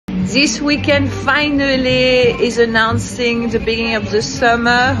This weekend finally is announcing the beginning of the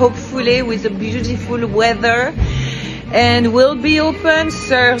summer, hopefully with the beautiful weather. And we'll be open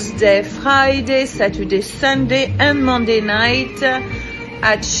Thursday, Friday, Saturday, Sunday, and Monday night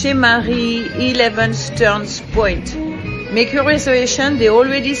at Chez, 11 Stearns Point. Make your reservation. They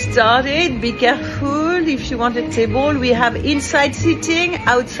already started. Be careful if you want a table. We have inside seating,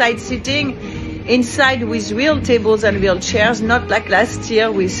 outside seating. Inside with real tables and real chairs, not like last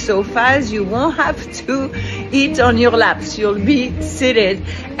year with sofas. You won't have to eat on your laps. You'll be seated.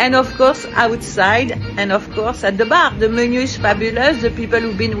 And of course outside, and of course at the bar. The menu is fabulous. The people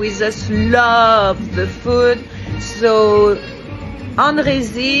who've been with us love the food. So on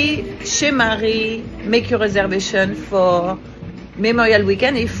Rézy, Chez Marie, make your reservation for Memorial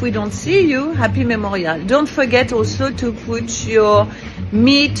Weekend. If we don't see you, happy Memorial. Don't forget also to put your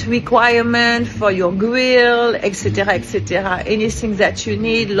meat requirement for your grill, etc., etc. Anything that you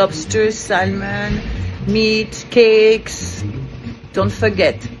need, lobster, salmon, meat, cakes. Don't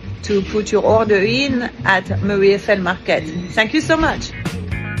forget to put your order in at Marie Eiffel Market. Thank you so much.